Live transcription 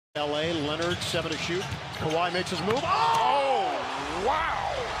LA, Leonard, 7 to shoot. Kawhi makes his move. Oh,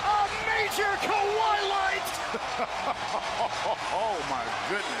 wow! A major Kawhi light! Oh, my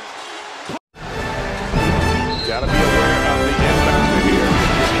goodness. Gotta be aware of the impact here.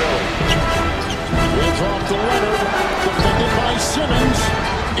 Hands off to Leonard, defended by Simmons.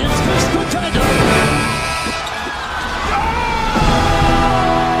 Is this the dagger?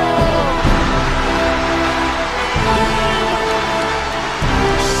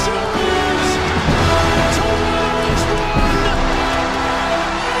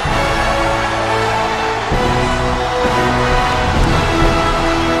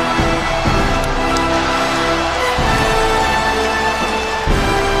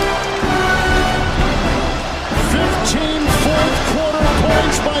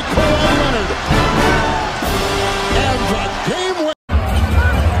 By Kawhi Leonard. And the game winner.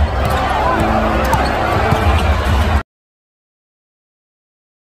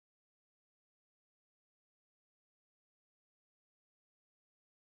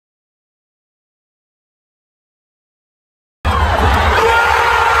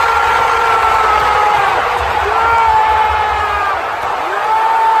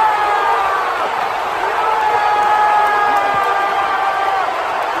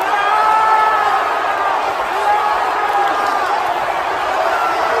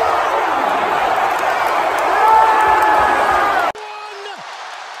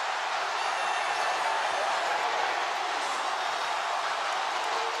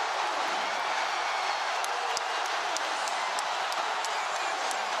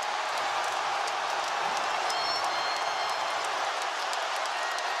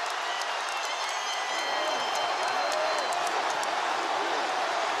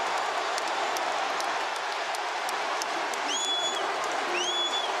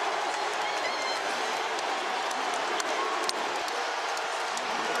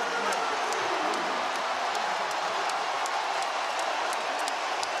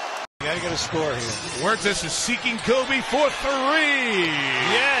 You gotta get a score here. Huertas is seeking Kobe for three.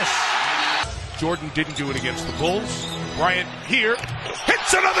 Yes. Jordan didn't do it against the Bulls. Bryant here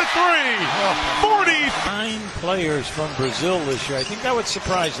hits another three. 40. 9 players from Brazil this year. I think that would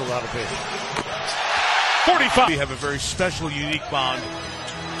surprise a lot of people. 45. We have a very special, unique bond.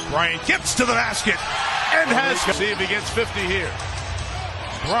 Bryant gets to the basket and has. See if he gets 50 here.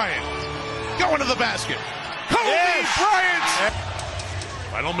 Bryant going to the basket. Kobe Bryant.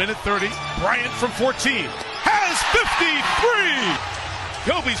 Final minute 30. Bryant from 14 has 53.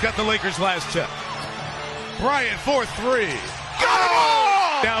 Kobe's got the Lakers' last tip. Bryant for 3.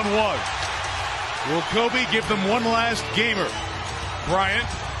 Go! Down 1. Will Kobe give them one last gamer? Bryant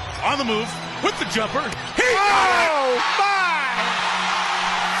on the move with the jumper. He got it! My!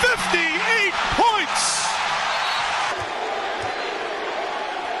 58 points!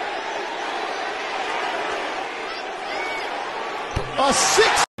 A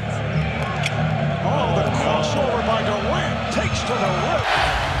 6. Oh, the crossover by Durant takes to the rim.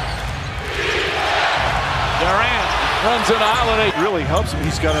 Durant runs into Holiday. Really helps him.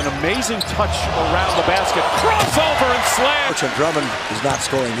 He's got an amazing touch around the basket. Crossover and slam. Drummond is not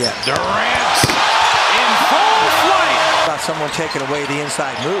scoring yet. Durant in full flight. About someone taking away the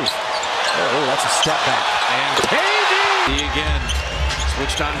inside move. Oh, that's a step back. And KD again.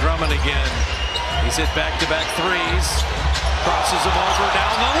 Switched on Drummond again. He's hit back-to-back threes. Crosses him over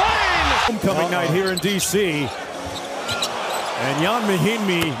down the lane. Homecoming night here in D.C. And Jan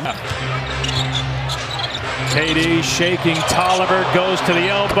Mahinmi. KD shaking. Tolliver goes to the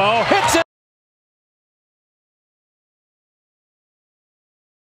elbow. Hits it.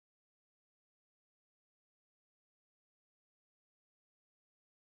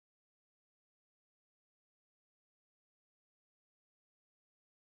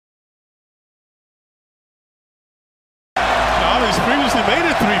 He's previously made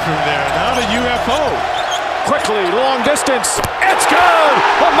a 3 from there. Now the UFO. Quickly, long distance. It's good.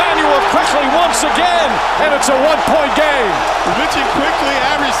 Emmanuel quickly once again. And it's a 1-point game. Mitchell quickly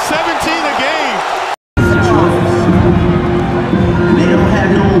averaged 17 a game.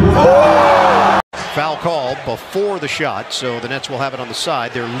 Foul call before the shot, so the Nets will have it on the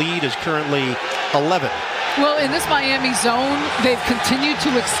side. Their lead is currently 11. Well, in this Miami zone, they've continued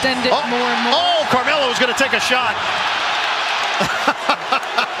to extend it more and more. Oh, Carmelo is going to take a shot.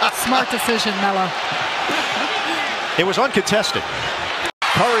 Smart decision, Melo. It was uncontested.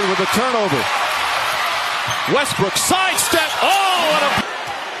 Curry with the turnover. Westbrook sidestep. Oh, what a...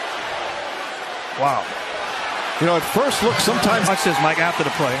 Wow. You know, at first look, sometimes... Watch this, Mike, after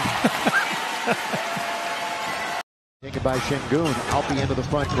the play. Taken by Şengün. Alpi into the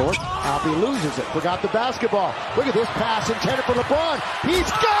front court. Alpi loses it. Forgot the basketball. Look at this pass intended for LeBron.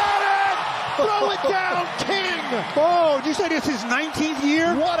 He's got it! Throw it down, King! Oh, did you say this is his 19th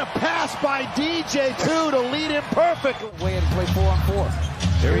year? What a pass by DJ, too, to lead him perfectly. Way to play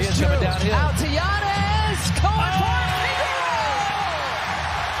 4-on-4. There he is coming downhill. Out to Giannis. Going for it.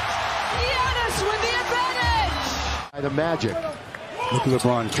 Giannis with the advantage. The Magic. Look at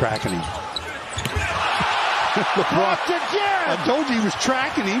LeBron tracking him. LeBron again! I told you he was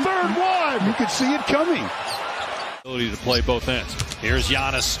tracking him. Third one! You could see it coming. Ability to play both ends. Here's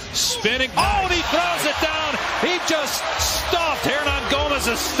Giannis spinning. Oh, and he throws it down. He just stuffed Hernan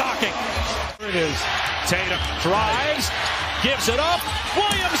Gomez's stocking. There it is. Tatum drives, gives it up.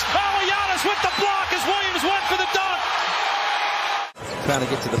 Williams. Oh, Giannis with the block as Williams went for the dunk. Trying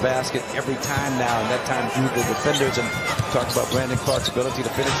to get to the basket every time now, and that time through the defenders. And talk about Brandon Clark's ability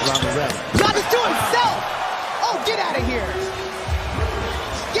to finish around the rim. Giannis to himself. Oh, get out of here.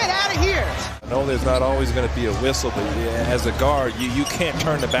 Get out of here. I know there's not always going to be a whistle, but as a guard, you can't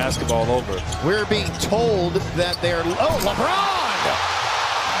turn the basketball over. We're being told that they're... Oh, LeBron!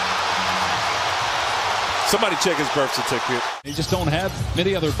 Somebody check his birth certificate. They just don't have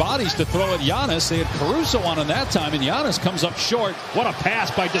many other bodies to throw at Giannis. They had Caruso on him that time, and Giannis comes up short. What a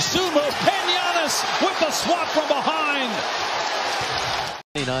pass by Dosunmu, and Giannis with the swat from behind.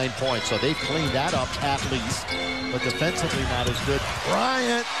 29 points, so they've cleaned that up at least, but defensively not as good.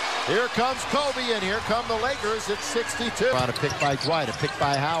 Bryant, here comes Kobe, and here come the Lakers at 62. On a pick by Dwight, a pick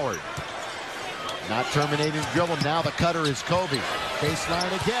by Howard. Not terminating the dribble, now the cutter is Kobe.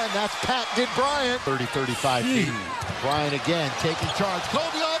 Baseline again, that's patented Bryant. 30-35 feet. Bryant again taking charge.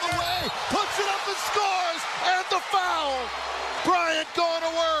 Kobe all the way, puts it up and scores, and the foul. Bryant going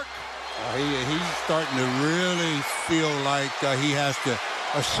to work. He's starting to really feel like he has to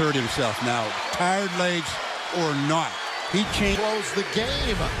assert himself now. Tired legs or not. He changed. Close the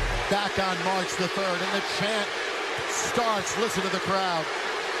game back on March the 3rd, and the chant starts. Listen to the crowd.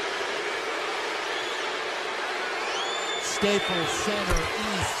 Staples Center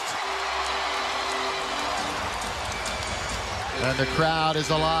East. And the crowd is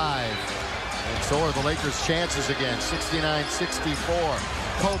alive. And so are the Lakers' chances again. 69-64.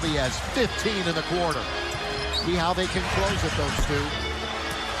 Kobe has 15 in the quarter. See how they can close it, those two.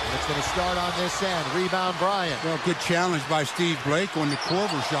 And it's going to start on this end. Rebound Bryant. Well, good challenge by Steve Blake on the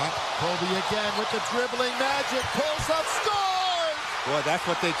Korver shot. Kobe again with the dribbling magic. Pulls up, scores! Boy, that's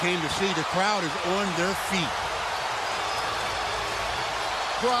what they came to see. The crowd is on their feet.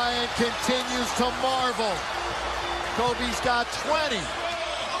 Bryant continues to marvel. Kobe's got 20.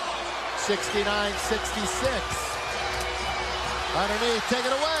 69-66. Underneath, take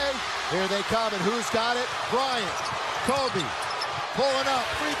it away. Here they come, and who's got it? Bryant. Kobe pulling up,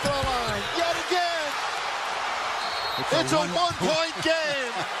 free throw line, yet again. It's a one-point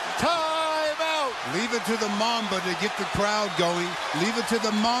game. Timeout. Leave it to the Mamba to get the crowd going. Leave it to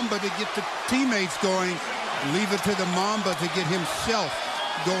the Mamba to get the teammates going. Leave it to the Mamba to get himself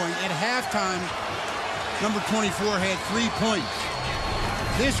going. At halftime, number 24 had 3 points.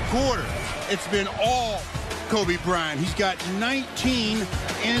 This quarter, it's been all Kobe Bryant. He's got 19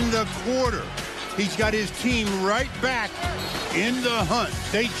 in the quarter. He's got his team right back in the hunt.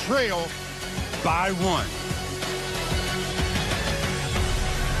 They trail by 1.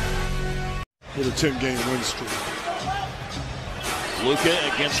 With a 10-game win streak. Luka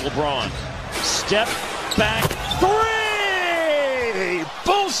against LeBron. Step back 3!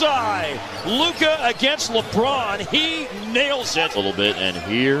 Bullseye! Luka against LeBron. He nails it a little bit, and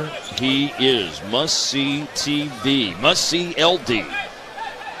here he is. Must-see TV. Must-see LD.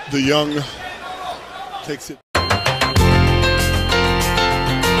 The young takes it. At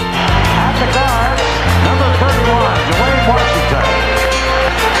the guard, number 31, Dwayne Washington.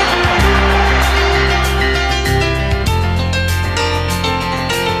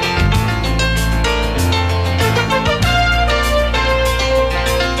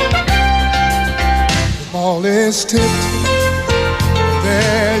 Ball is tipped,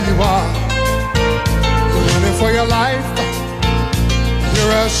 there you are. You're running for your life,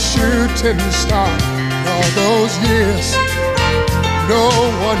 you're a shooting star. All those years, no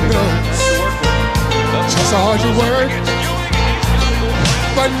one knows just all your work,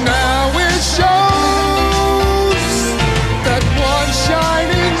 but now it shows that one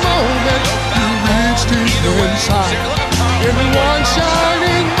shining moment you reached deep inside. In one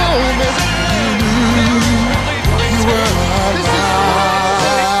shining moment you knew you were alive.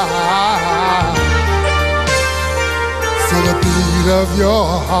 Feel the beat of your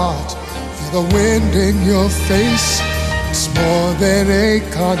heart, feel the wind in your face. It's more than a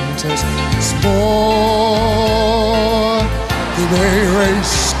contest. It's more than a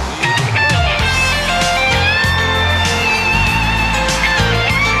race.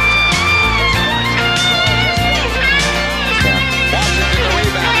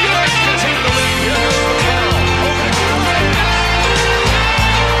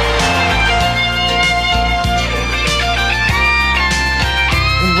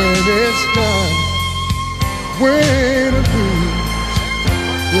 It's done, win or lose,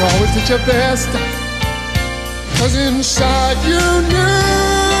 you always did your best, 'cause inside you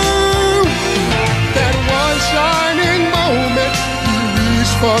knew that one shining moment you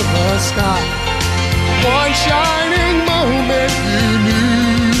reached for the sky. One shining moment you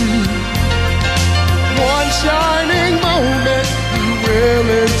knew. One shining moment you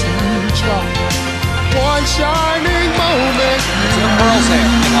willing to try. One shining moment you to the Pearl's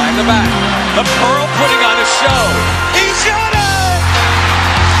hand, behind the back. The Pearl putting on a show. He's got it!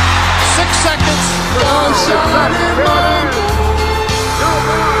 6 seconds. One shining moment.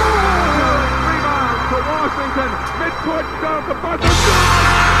 Rebound to Washington. Midcourt down the buzzer.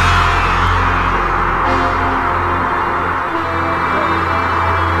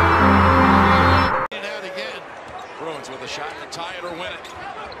 Out again. Bruins with a shot to tie it or win it.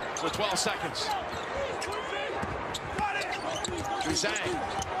 With 12 seconds. Zhang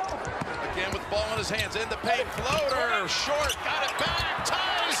again with the ball in his hands, in the paint, floater, short, got it back,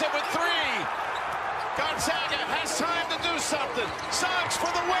 ties it with 3. Gonzaga has time to do something. Suggs for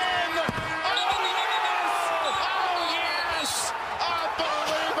the win. Oh yes! Oh yes!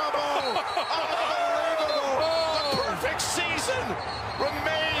 Unbelievable! Unbelievable! The perfect season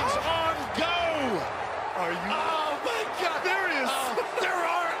remains on go. Are you? Oh my God! There is. There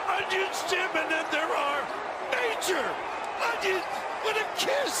are onions, Jim, and then there are major onions. What a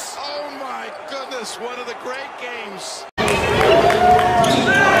kiss! Oh my goodness, one of the great games.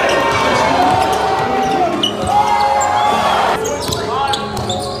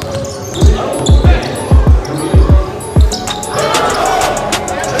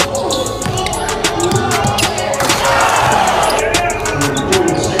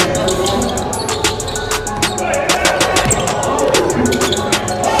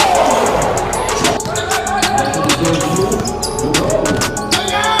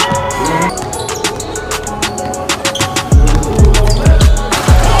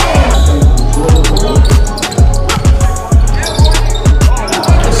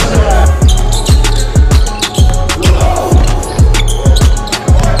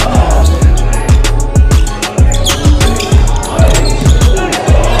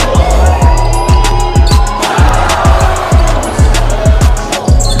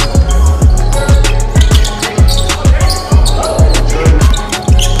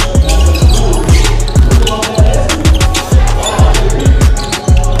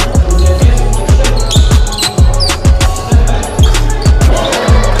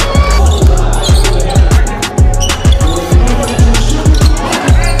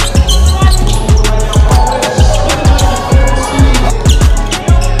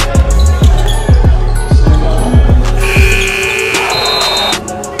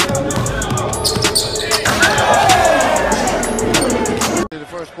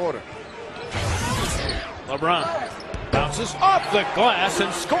 LeBron bounces off the glass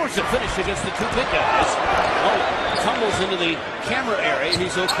and scores the finish against the 2 big guys. Oh, tumbles into the camera area.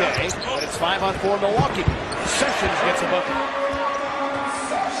 He's okay, but it's 5-on-4 Milwaukee. Sessions gets a bucket.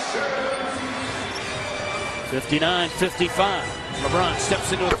 59-55. LeBron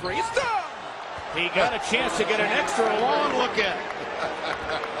steps into a 3. It's done! He got a chance to get an extra long look at it.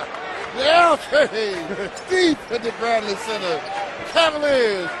 The trade deep in the Bradley Center.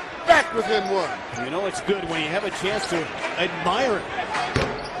 Cavaliers back within 1. You know it's good when you have a chance to admire it.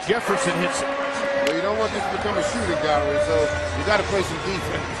 Jefferson hits it. Well, you don't want this to become a shooting gallery, so you got to play some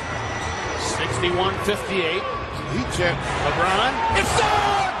defense. 61-58. Heat check. LeBron. It's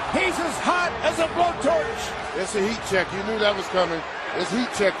done! He's as hot as a blowtorch. It's a heat check. You knew that was coming. It's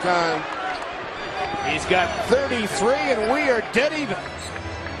heat check time. He's got 33, and we are dead even.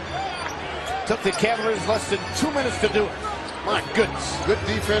 Took the Cavaliers less than 2 minutes to do it. My goodness. Good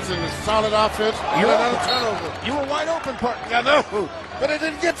defense and a solid offense. You another turnover. You were wide open, partner. I know, but it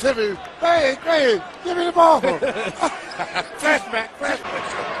didn't get to me. Hey, give me the ball. Flashback.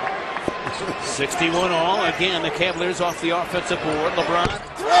 61 all. Again, the Cavaliers off the offensive board. LeBron.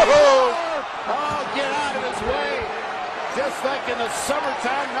 Oh, get out of his way. Just like in the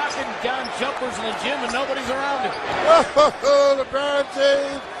summertime, knocking down jumpers in the gym and nobody's around him. Oh, LeBron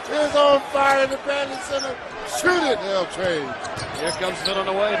James is on fire in the Bradley Center. Shoot it, L. Trade. Here comes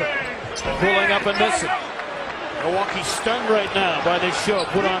Villanova, pulling up and missing. Milwaukee stunned right now by this show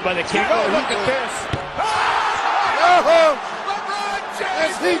put on by the king. Oh, look at this. Oh,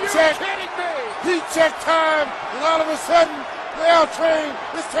 it's heat check. Heat check time. And all of a sudden, the L train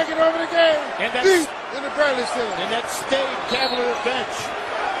is taking over the game. And that's Heat in the Bradley Center. And that stayed Cavalier bench.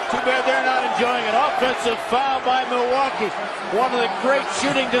 Too bad they're not enjoying it. Offensive foul by Milwaukee. One of the great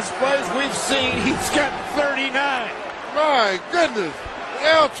shooting displays we've seen. He's got 39. My goodness. The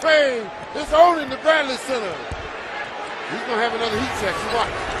L train is owning the Bradley Center. He's going to have another heat check. Watch.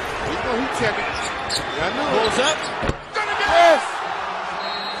 He's going to heat check it. I knew it. Pulls up. Yes.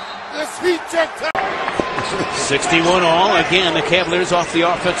 This heat check time. 61 all. Again, the Cavaliers off the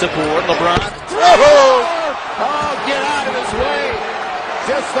offensive board. LeBron. Oh, get out of his way.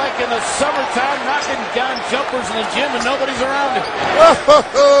 Just like in the summertime, knocking down jumpers in the gym and nobody's around him.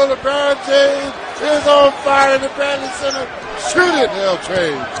 Oh, LeBron James is on fire in the Bradley Center. Shoot it, L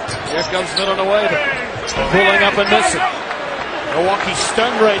train. Here comes Middle away. Pulling up and missing. Milwaukee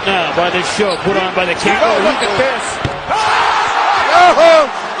stunned right now by this show put on by the king. Oh, look at this. Oh,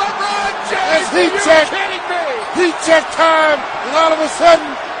 it's heat check. Heat check time. And all of a sudden,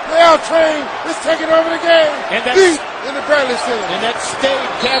 the L train is taking over the game. And that's Heat in the Bradley Center. And that stayed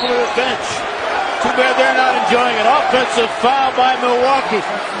Cavalier bench. Too bad they're not enjoying it. Offensive foul by Milwaukee.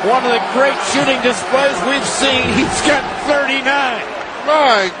 One of the great shooting displays we've seen. He's got 39.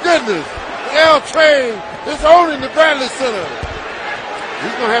 My goodness. The L train is owning the Bradley Center.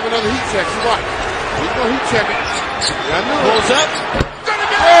 He's going to have another heat check. Watch. He's going to heat check it. I knew it. Pulls up.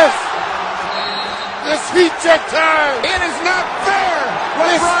 Yes. It's heat check time. It is not fair.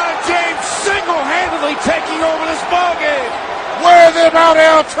 LeBron James single-handedly taking over this ballgame. Wear them out,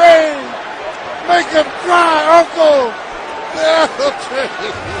 L train. Make them cry, Uncle. The L train.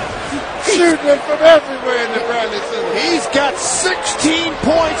 Shooting them from everywhere in the Bradley Center. He's got 16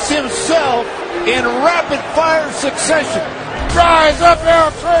 points himself in rapid-fire succession. Rise up,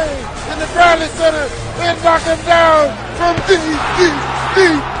 L train, in the Bradley Center and knock him down from deep.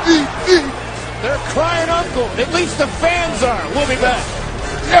 They're crying uncle. At least the fans are. We'll be back.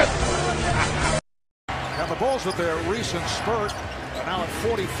 Yes. And the Bulls with their recent spurt are now at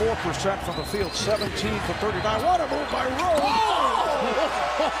 44% from the field, 17 for 39. What a move by Rose.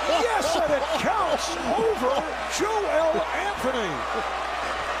 Oh! Yes, and it counts over Joel Anthony.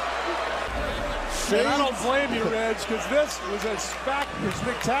 And I don't blame you, Reg, because this was as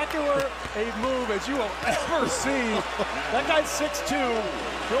spectacular a move as you will ever see. That guy's 6'2",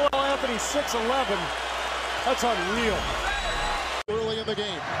 Joel Anthony 6'11". That's unreal. Early in the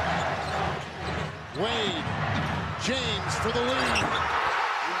game. Wade, James for the lead.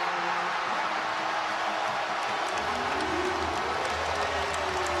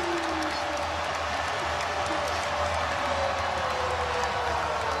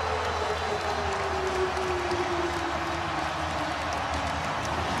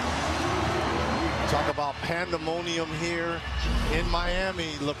 Talk about pandemonium here in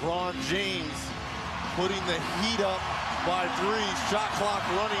Miami. LeBron James putting the heat up by 3. Shot clock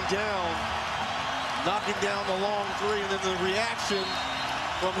running down. Knocking down the long 3. And then the reaction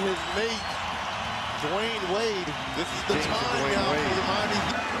from his mate, Dwayne Wade. This is the time now for the Miami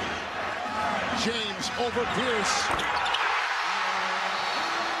Heat. James over Pierce.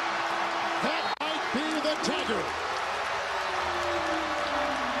 That might be the dagger.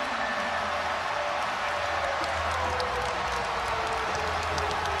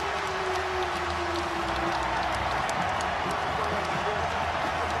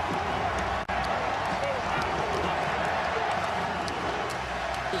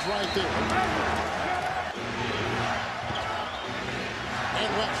 Is right there.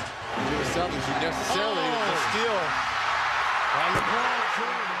 And West. Didn't establish you necessarily the steal by LeBron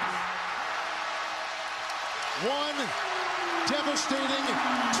James. One devastating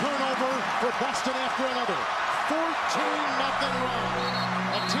turnover for Boston after another. 14-0 run.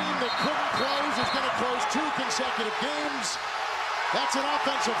 A team that couldn't close is going to close 2 consecutive games. That's an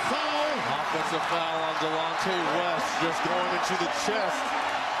offensive foul. Offensive foul on Delonte West, just going into the chest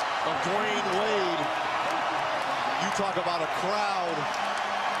of Dwayne Wade. You talk about a crowd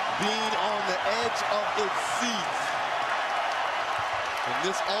being on the edge of its seats. And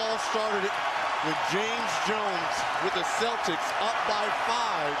this all started with James Jones with the Celtics up by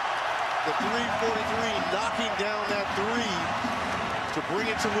 5. The 3:43 knocking down that 3 to bring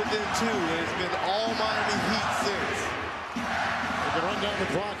it to within 2. And it's been all Miami Heat since. We can run down the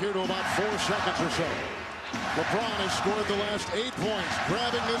clock here to about 4 seconds or so. LeBron has scored the last 8 points,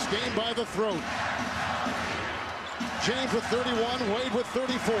 grabbing this game by the throat. James with 31, Wade with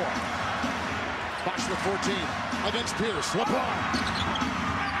 34. Bosh with 14 against Pierce. LeBron.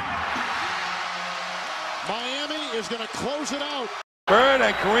 Miami is going to close it out. Bird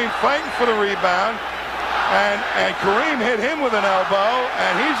and Kareem fighting for the rebound. And Kareem hit him with an elbow,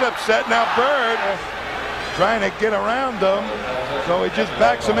 and he's upset. Now Bird trying to get around them. So he just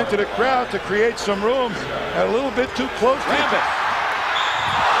backs him into the crowd to create some room. And a little bit too close to him.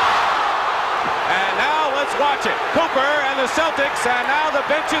 And now let's watch it. Cooper and the Celtics, and now the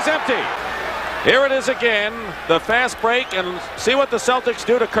bench is empty. Here it is again, the fast break, and see what the Celtics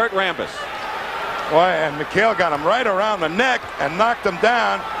do to Kurt Rambis. Boy, and McHale got him right around the neck and knocked him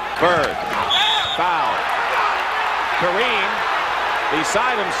down. Bird, foul. Kareem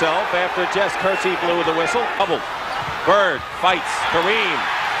beside himself after Jess Kersey blew the whistle. Double. Bird fights. Kareem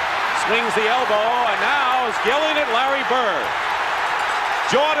swings the elbow, and now is yelling at Larry Bird.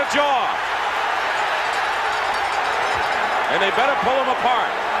 Jaw to jaw. And they better pull him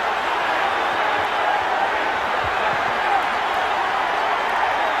apart.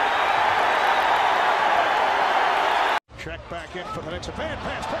 Check back in for the Knicks. A bad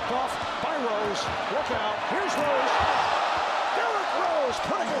pass picked off by Rose. Look out. Here's Rose. Derrick Rose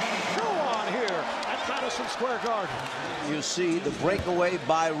putting a show on here at Madison Square Garden. You see the breakaway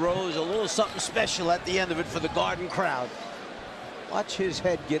by Rose, a little something special at the end of it for the Garden crowd. Watch his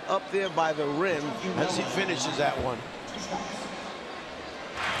head get up there by the rim as he finishes that one.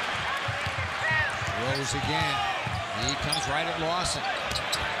 Rose again. He comes right at Lawson.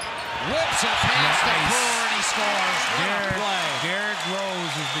 Whips it past the Brewer and he scores. Derrick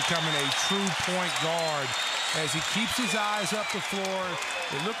Rose is becoming a true point guard as he keeps his eyes up the floor.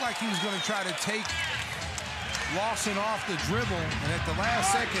 It looked like he was going to try to take Lawson off the dribble, and at the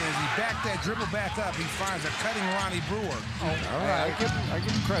last second, as he backed that dribble back up, he finds a cutting Ronnie Brewer. Oh, all right. I give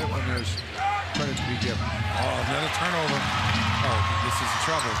him credit when there's credit to be given. Oh, another turnover. Oh, this is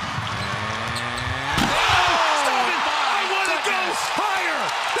trouble. Higher!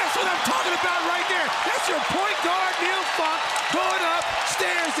 That's what I'm talking about right there. That's your point guard, Neil Funk, going up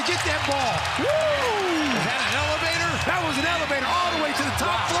stairs to get that ball. Woo! Is that an elevator? That was an elevator all the way to the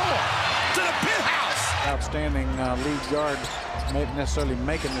top floor, to the penthouse. Outstanding lead guard, maybe necessarily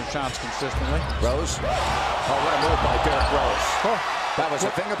making their shots consistently. Rose. Oh, what a move by Derrick Rose. Oh, that was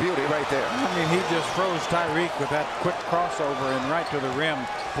a thing of beauty right there. I mean, he just froze Tyreek with that quick crossover and right to the rim,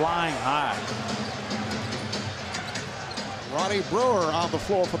 flying high. Ronnie Brewer on the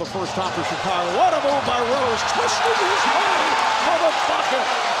floor for the first time for Chicago. What a move by Rose, twisting his way for the bucket.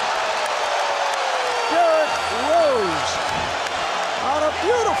 Derrick Rose on a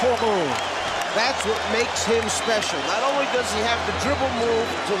beautiful move. That's what makes him special. Not only does he have the dribble move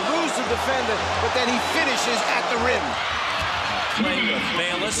to lose the defender, but then he finishes at the rim. Play with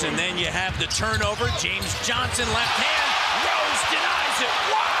Bayless, and then you have the turnover. James Johnson left hand. Rose denies it.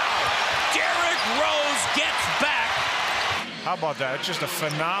 Wow! Derrick Rose gets back. How about that? It's just a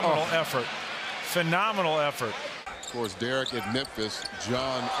phenomenal effort. Phenomenal effort. Of course, Derrick at Memphis,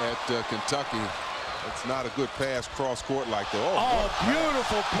 John at Kentucky. It's not a good pass cross court like that. Oh,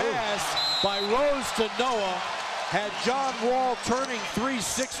 beautiful pass by Rose to Noah. Had John Wall turning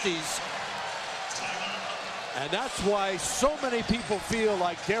 360s. And that's why so many people feel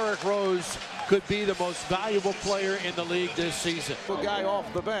like Derrick Rose could be the most valuable player in the league this season. A guy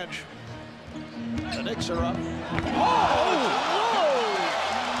off the bench. The Knicks are up.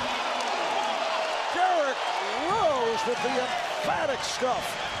 Derrick Rose with the emphatic stuff.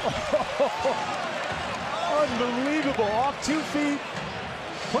 Unbelievable. Off 2 feet.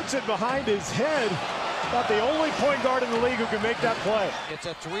 Puts it behind his head. About the only point guard in the league who can make that play. It's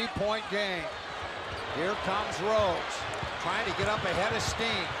a three-point game. Here comes Rose, trying to get up ahead of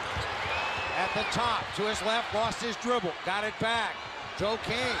Steen. At the top, to his left, lost his dribble, got it back. Joe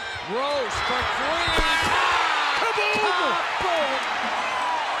King, Rose for three. Kaboom! Boom!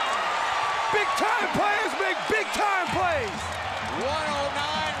 Big time players make big time plays.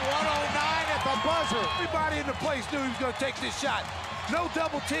 109 at the buzzer. Everybody in the place knew he was going to take this shot. No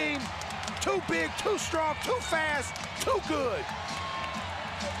double team. Too big, too strong, too fast, too good.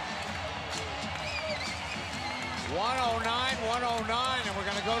 109, and we're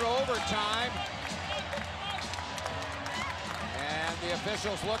going to go to overtime. And the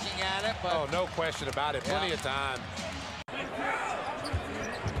officials looking at it, but... Oh, no question about it. Plenty of time.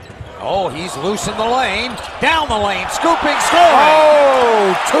 Oh, he's loose in the lane. Down the lane, scooping, scoring.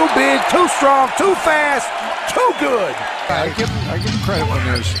 Oh, too big, too strong, too fast, too good. I give him credit when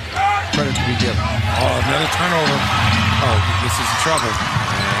there's credit to be given. Oh, another turnover. Oh, this is trouble.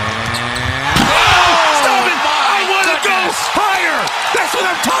 Stop it! I want to go higher. That's what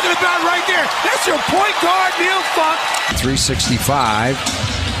I'm talking about right there. That's your point guard, Neil Funk. 365.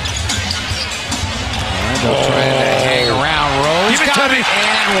 And they'll try to hang around Rose. Rose got it.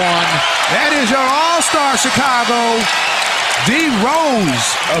 And one. That is your all-star, Chicago. D.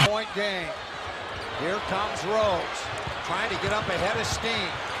 Rose. Point game. Here comes Rose. Trying to get up ahead of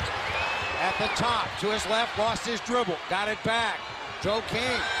Steen. At the top, to his left, lost his dribble. Got it back. Joe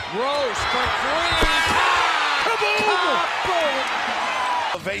King. Rose for three. Kaboom!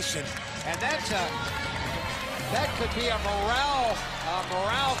 Elevation. And that could be a morale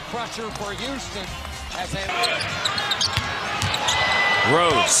crusher for Houston as they.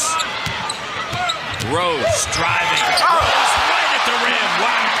 Rose driving. Rose right at the rim.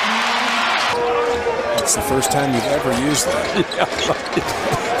 Wow. It's the first time you've ever used that.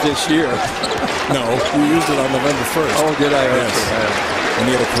 This year. No, you used it on November 1st. Oh, did I? Yes. And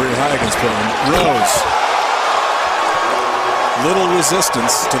he had a career high against Portland. Rose. Little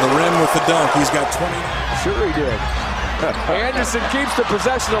resistance to the rim with the dunk. He's got 20. Sure he did. Anderson keeps the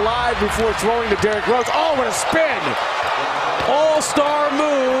possession alive before throwing to Derrick Rose. Oh, what a spin! All-star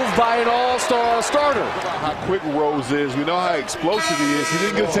move by an all-star starter. How quick Rose is. We know how explosive he is. He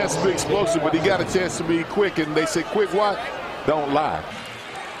didn't get a chance to be explosive, but he got a chance to be quick. And they say, quick what? Don't lie.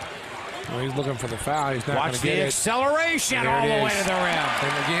 Well, he's looking for the foul. He's not going to get it. Watch the acceleration all the way to the rim.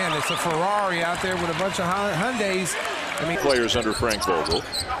 And again, it's a Ferrari out there with a bunch of Hyundais. I mean, Players under Frank Vogel.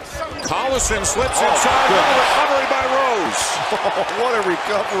 Collison slips inside. Recovery by Rose. What a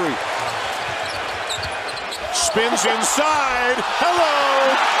recovery. Spins inside. Hello.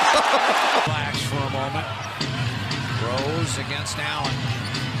 Flash for a moment. Rose against Allen.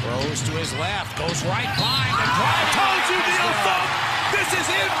 Rose to his left. Goes right by the drive. Told you, Neil Thumb. This is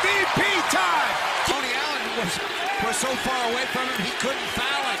MVP time. Tony Allen was so far away from him he couldn't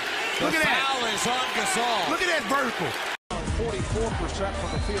foul it. Look at that. The foul is on Gasol. look at that vertical. 44%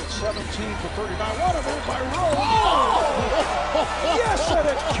 from the field, 17 for 39. What a move by Rose. Yes, and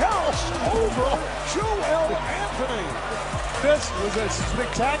it counts over Joel Anthony. This was as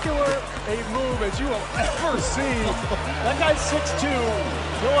spectacular a move as you will ever see. That guy's 6'2",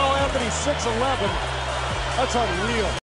 Joel Anthony 6'11". That's unreal.